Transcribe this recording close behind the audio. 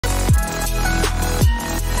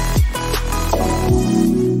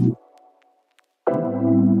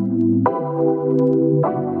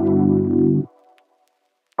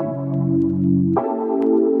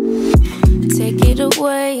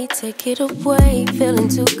away, take it away. Feeling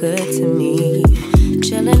too good to me.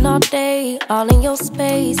 Chilling all day, all in your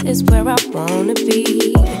space is where I wanna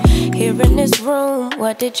be. Here in this room,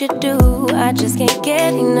 what did you do? I just can't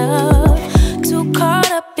get enough. Too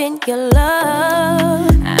caught up in your love.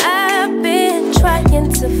 I've been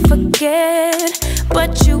trying to forget,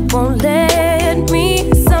 but you won't let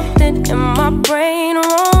me. Something in my brain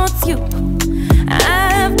wants you.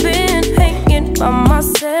 I've been hanging by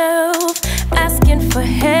myself, asking for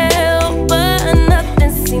help, but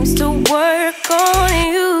nothing seems to work on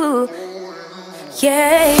you.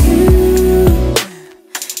 Yeah,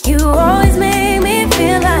 you always make me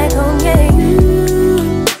feel like home. Yeah,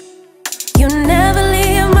 you never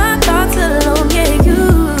leave my thoughts alone. Yeah,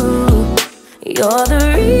 you're the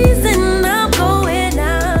reason I'm going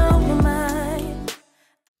out my mind.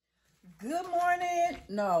 Good morning.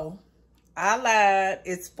 No, I lied.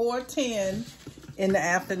 It's 4:10 in the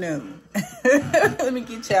afternoon. Let me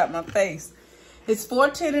get you out my face. It's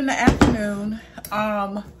 4:10 in the afternoon.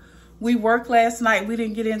 We worked last night. We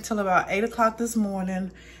didn't get in until about 8 o'clock this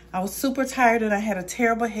morning. I was super tired and I had a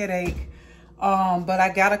terrible headache. But I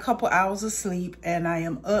got a couple hours of sleep and I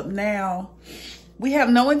am up now. We have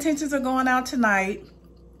no intentions of going out tonight.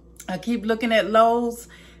 I keep looking at Lowe's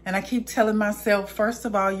and I keep telling myself, first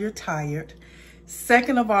of all, you're tired.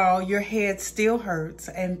 Second of all, your head still hurts.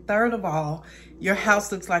 And third of all, your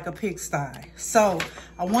house looks like a pigsty. So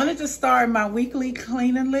I wanted to start my weekly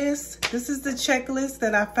cleaning list. This is the checklist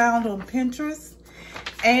that I found on Pinterest.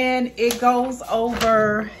 And it goes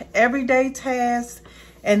over everyday tasks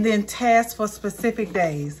and then tasks for specific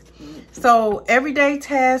days. So everyday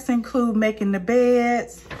tasks include making the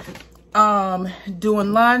beds,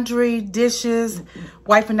 doing laundry, dishes,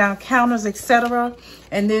 wiping down counters, etc.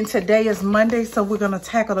 And then today is Monday, so we're gonna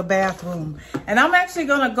tackle the bathroom. And I'm actually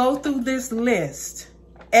gonna go through this list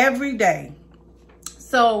every day.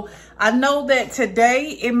 So I know that today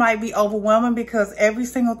it might be overwhelming because every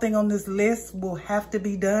single thing on this list will have to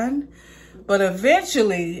be done. But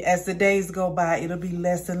eventually, as the days go by, it'll be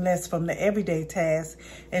less and less from the everyday tasks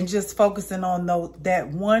and just focusing on that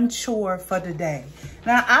one chore for the day.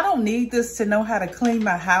 Now, I don't need this to know how to clean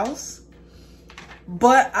my house,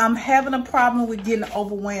 but I'm having a problem with getting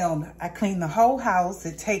overwhelmed. I clean the whole house.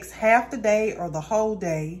 It takes half the day or the whole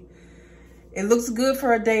day. It looks good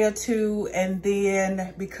for a day or two, and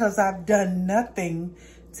then because I've done nothing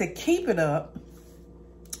to keep it up,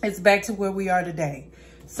 it's back to where we are today.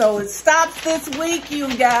 So it stops this week,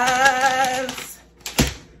 you guys.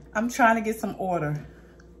 I'm trying to get some order.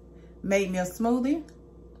 Made me a smoothie.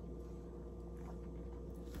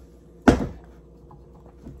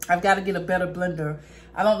 I've got to get a better blender.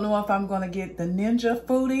 I don't know if I'm going to get the Ninja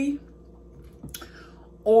Foodie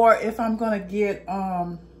or if I'm going to get,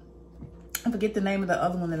 I forget the name of the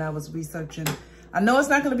other one that I was researching. I know it's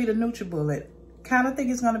not going to be the NutriBullet. Kind of think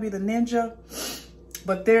it's going to be the Ninja.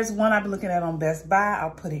 But there's one I've been looking at on Best Buy. I'll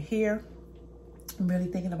put it here. I'm really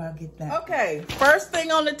thinking about getting that. Okay, first thing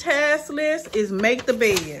on the task list is make the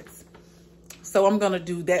beds. So I'm gonna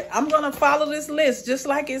do that. I'm gonna follow this list just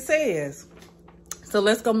like it says. So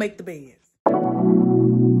let's go make the beds.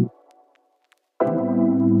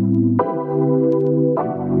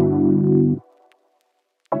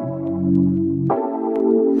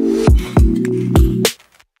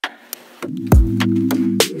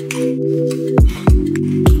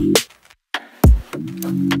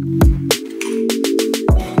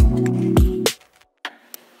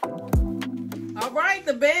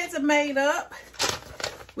 Made up.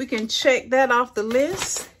 We can check that off the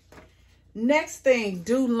list. Next thing,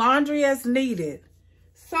 do laundry as needed.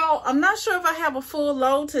 So I'm not sure if I have a full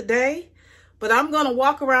load today, but I'm going to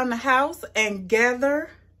walk around the house and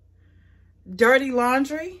gather dirty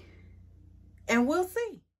laundry and we'll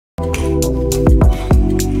see.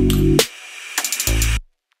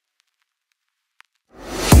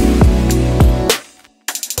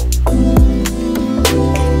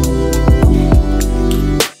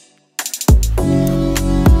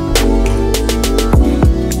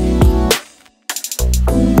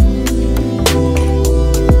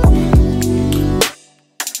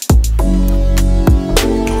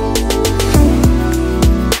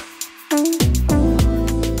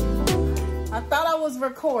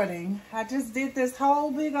 Recording. I just did this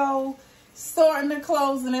whole big old sorting the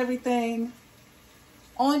clothes and everything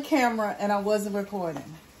on camera and I wasn't recording.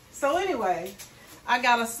 So anyway, I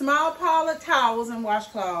got a small pile of towels and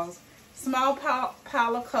washcloths, small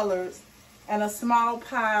pile of colors, and a small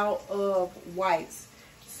pile of whites.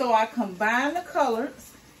 So I combine the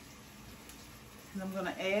colors and I'm going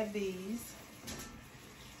to add these.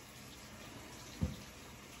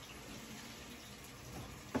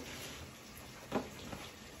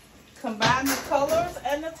 combine the colors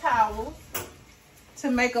and the towels to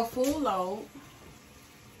make a full load.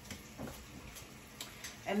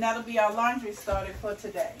 And that'll be our laundry started for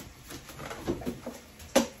today.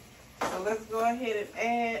 So let's go ahead and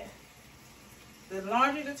add the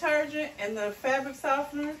laundry detergent and the fabric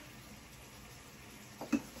softener.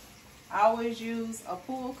 I always use a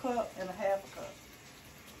full cup and a half a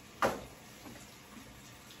cup,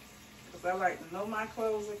 because I like to know my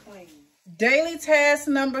clothes are clean. Daily task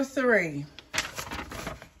number 3.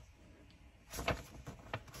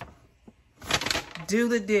 Do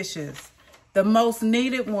the dishes. The most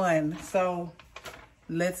needed one. So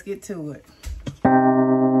let's get to it.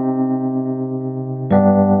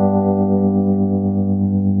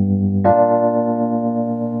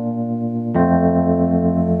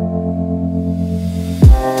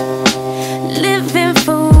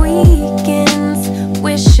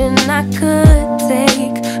 I could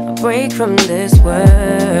take a break from this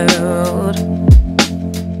world,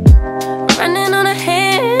 running on a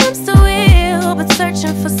hamster wheel, but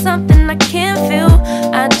searching for something I can't feel.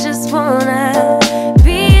 I just wanna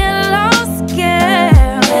be a lost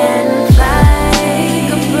girl and fly. Take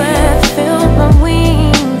a breath, feel my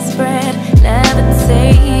wings spread,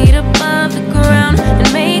 levitate above the ground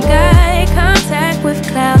and make eye contact with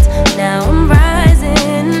clouds. Now I'm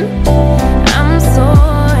rising, I'm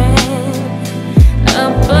soaring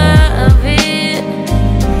above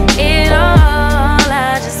it all.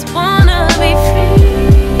 I just wanna be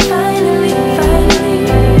free. Finally, finally,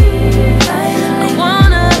 finally. I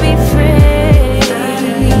wanna be free.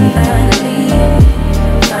 Finally, finally,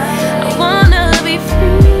 I wanna be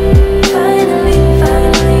free. Finally,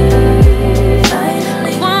 finally, finally.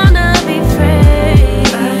 I wanna be free.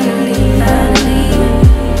 Finally, finally,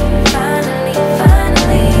 finally,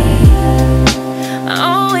 finally. I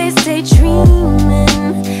always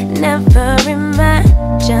daydreaming, never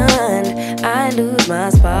imagined I lose my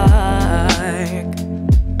spark.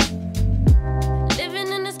 Living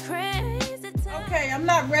in this crazy time. Okay, I'm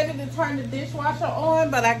not ready to turn the dishwasher on,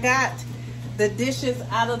 but I got the dishes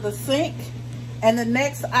out of the sink. And the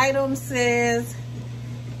next item says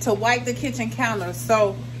to wipe the kitchen counters.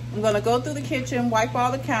 So I'm gonna go through the kitchen, wipe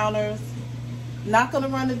all the counters. Not gonna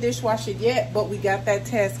run the dishwasher yet, but we got that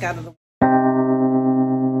task out of the way.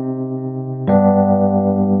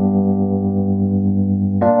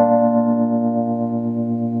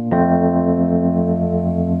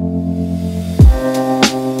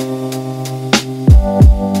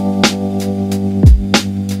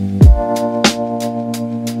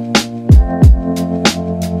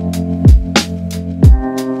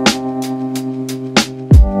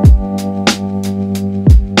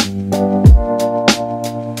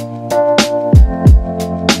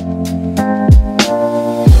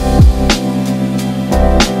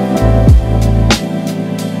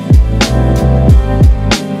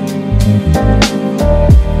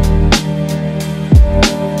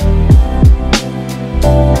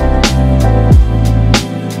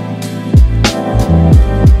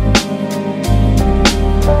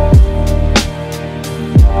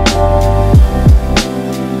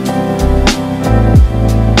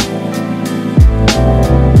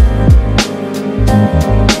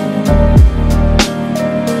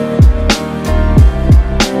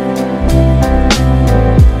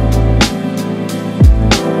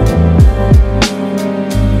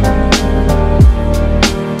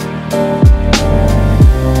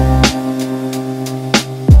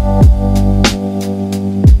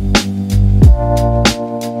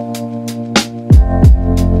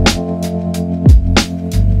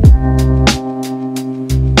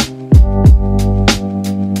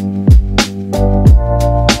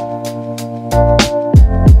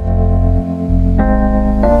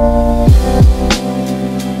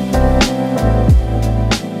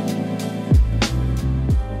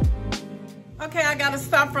 Okay, I gotta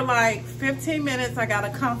stop for like 15 minutes. I got a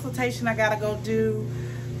consultation I gotta go do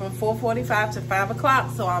from 4:45 to 5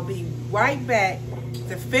 o'clock. So I'll be right back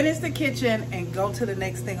to finish the kitchen and go to the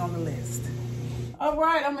next thing on the list. All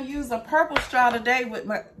right, I'm gonna use a purple straw today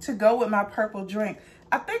to go with my purple drink.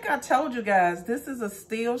 I think I told you guys, this is a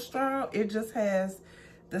steel straw. It just has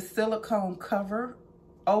the silicone cover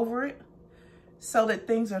over it so that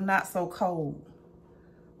things are not so cold.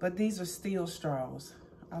 But these are steel straws.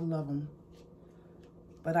 I love them.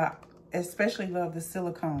 But I especially love the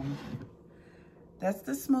silicone. That's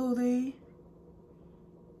the smoothie.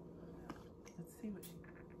 Let's see what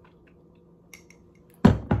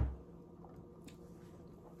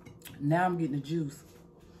now I'm getting the juice.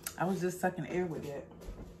 I was just sucking air with it.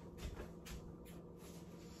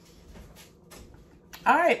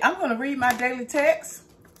 All right, I'm gonna read my daily text,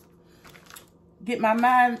 get my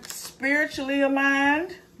mind spiritually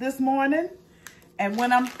aligned this morning. And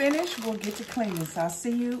when I'm finished, we'll get to cleaning. So I'll see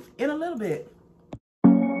you in a little bit.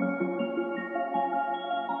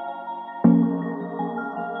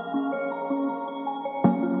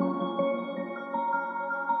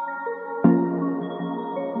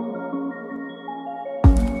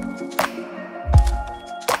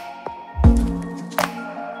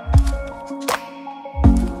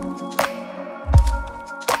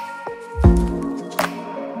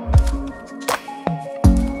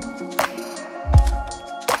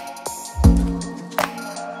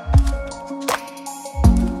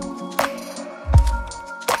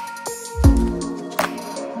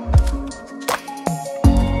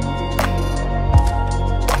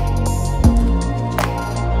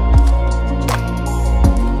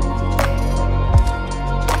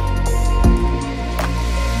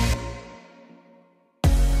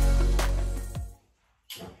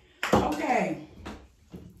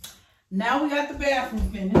 Now we got the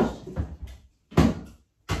bathroom finished.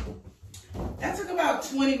 That took about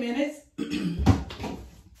 20 minutes.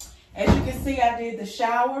 As you can see, I did the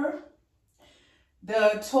shower,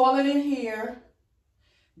 the toilet in here,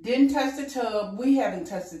 didn't touch the tub. We haven't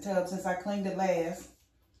touched the tub since I cleaned it last.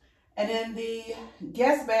 And in the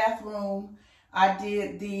guest bathroom, I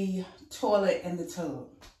did the toilet and the tub.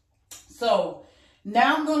 So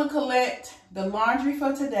now I'm going to collect the laundry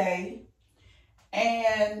for today,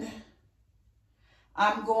 and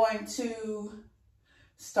I'm going to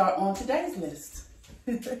start on today's list.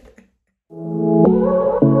 I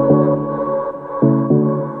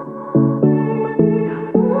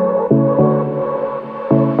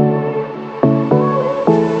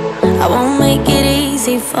won't make it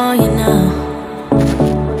easy for you now.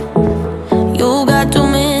 You got 2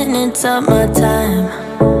 minutes of my time,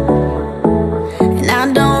 and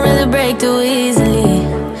I don't really break too easily,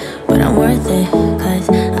 but I'm worth it, 'cause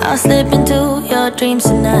I'll slip into your dreams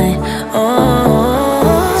tonight.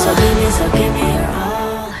 Oh, so give me your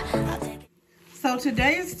all. So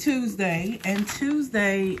today is Tuesday, and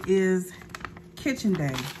Tuesday is kitchen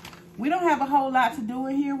day. We don't have a whole lot to do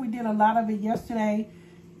in here. We did a lot of it yesterday.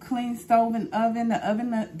 Clean stove and oven. The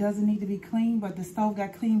oven doesn't need to be clean, but the stove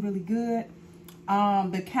got cleaned really good.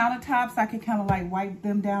 The countertops, I could kind of like wipe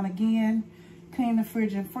them down again. Clean the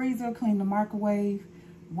fridge and freezer, clean the microwave,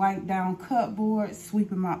 wipe down cupboard, sweep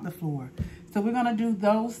them out the floor. So we're gonna do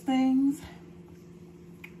those things.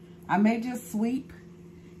 I may just sweep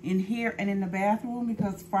in here and in the bathroom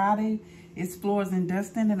because Friday is floors and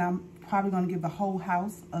dusting, and I'm probably gonna give the whole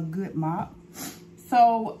house a good mop.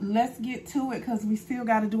 So let's get to it, because we still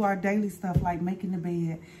got to do our daily stuff like making the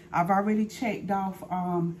bed. I've already checked off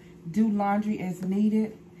do laundry as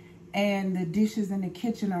needed, and the dishes in the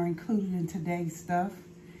kitchen are included in today's stuff.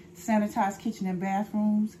 Sanitize kitchen and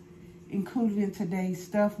bathrooms included in today's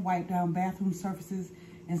stuff. Wipe down bathroom surfaces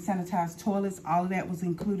and sanitize toilets. All of that was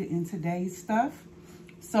included in today's stuff.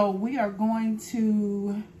 So we are going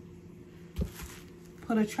to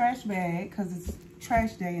put a trash bag, because it's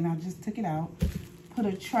trash day and I just took it out. Put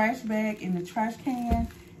a trash bag in the trash can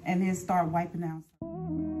and then start wiping out.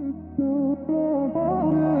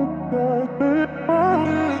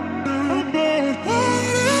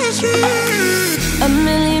 A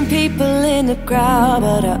million people in the crowd,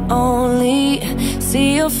 but I only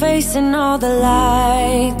see your face in all the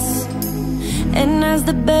lights. And as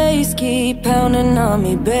the bass keep pounding on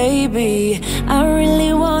me, baby, I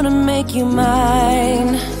really wanna make you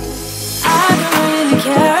mine. I don't really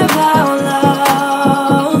care about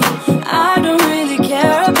love. I don't really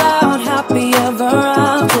care about happy ever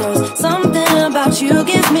afters. Something about you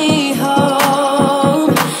gives me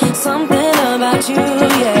hope. Something about you,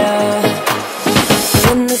 yeah.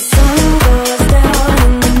 When the sun goes down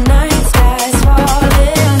and the night sky's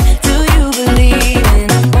falling, do you believe in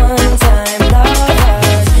one-time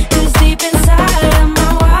lovers? 'Cause deep inside of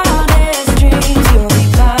my wildest dreams, you'll be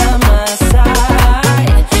by my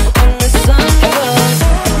side when the sun goes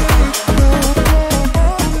down.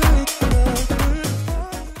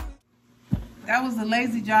 That was a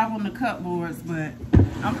lazy job on the cupboards, but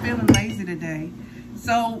I'm feeling lazy today.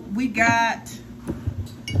 So we got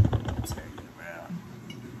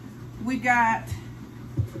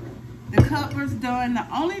the cupboards done. The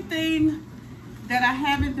only thing that I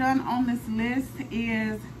haven't done on this list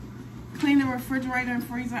is clean the refrigerator and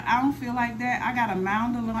freezer. I don't feel like that. I got a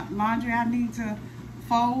mound of laundry I need to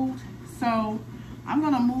fold. So I'm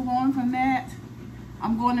gonna move on from that.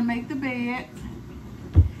 I'm going to make the bed,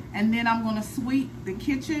 and then I'm gonna sweep the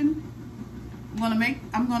kitchen.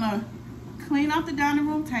 I'm gonna clean out the dining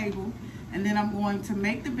room table, and then I'm going to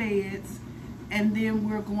make the beds, and then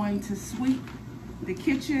we're going to sweep the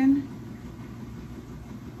kitchen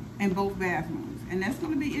in both bathrooms. And that's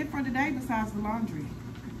gonna be it for today besides the laundry.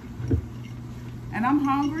 And I'm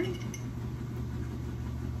hungry.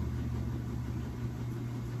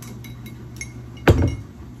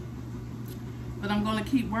 But I'm gonna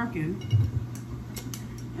keep working.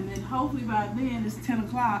 And then hopefully by then it's 10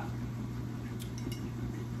 o'clock.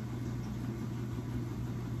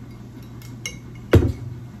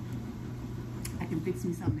 I can fix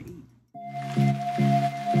me something to eat.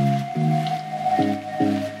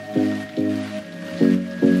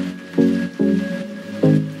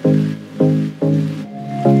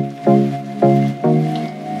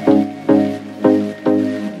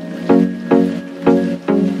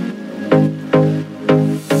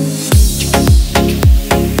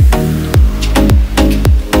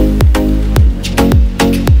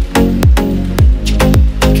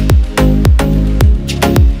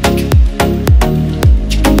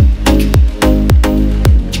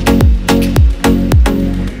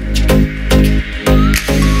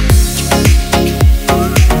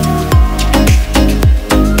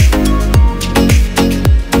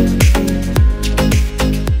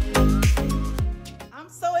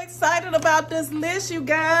 This list, you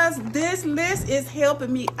guys, this list is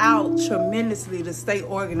helping me out tremendously to stay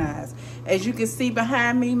organized. As you can see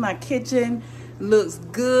behind me, my kitchen looks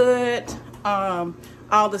good. All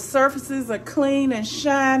the surfaces are clean and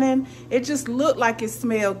shining. It just looked like it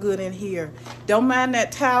smelled good in here. Don't mind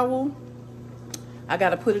that towel. I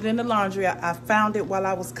gotta put it in the laundry. I found it while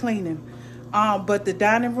I was cleaning. But the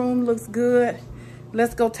dining room looks good.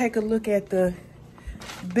 Let's go take a look at the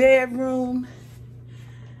bedroom.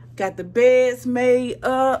 Got the beds made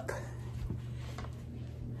up.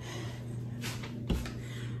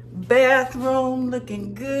 Bathroom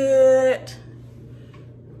looking good.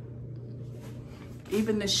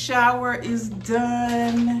 Even the shower is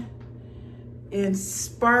done and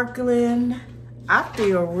sparkling. I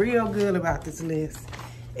feel real good about this list.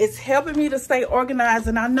 It's helping me to stay organized,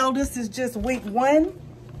 and I know this is just week 1.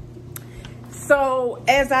 So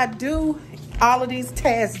as I do all of these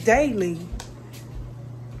tasks daily,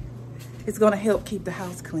 it's gonna help keep the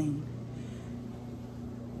house clean.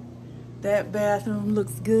 That bathroom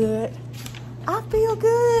looks good. I feel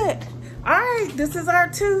good. All right, this is our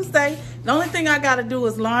Tuesday. The only thing I gotta do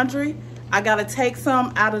is laundry. I gotta take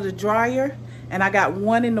some out of the dryer, and I got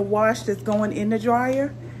one in the wash that's going in the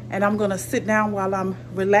dryer, and I'm gonna sit down while I'm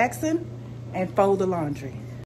relaxing and fold the laundry.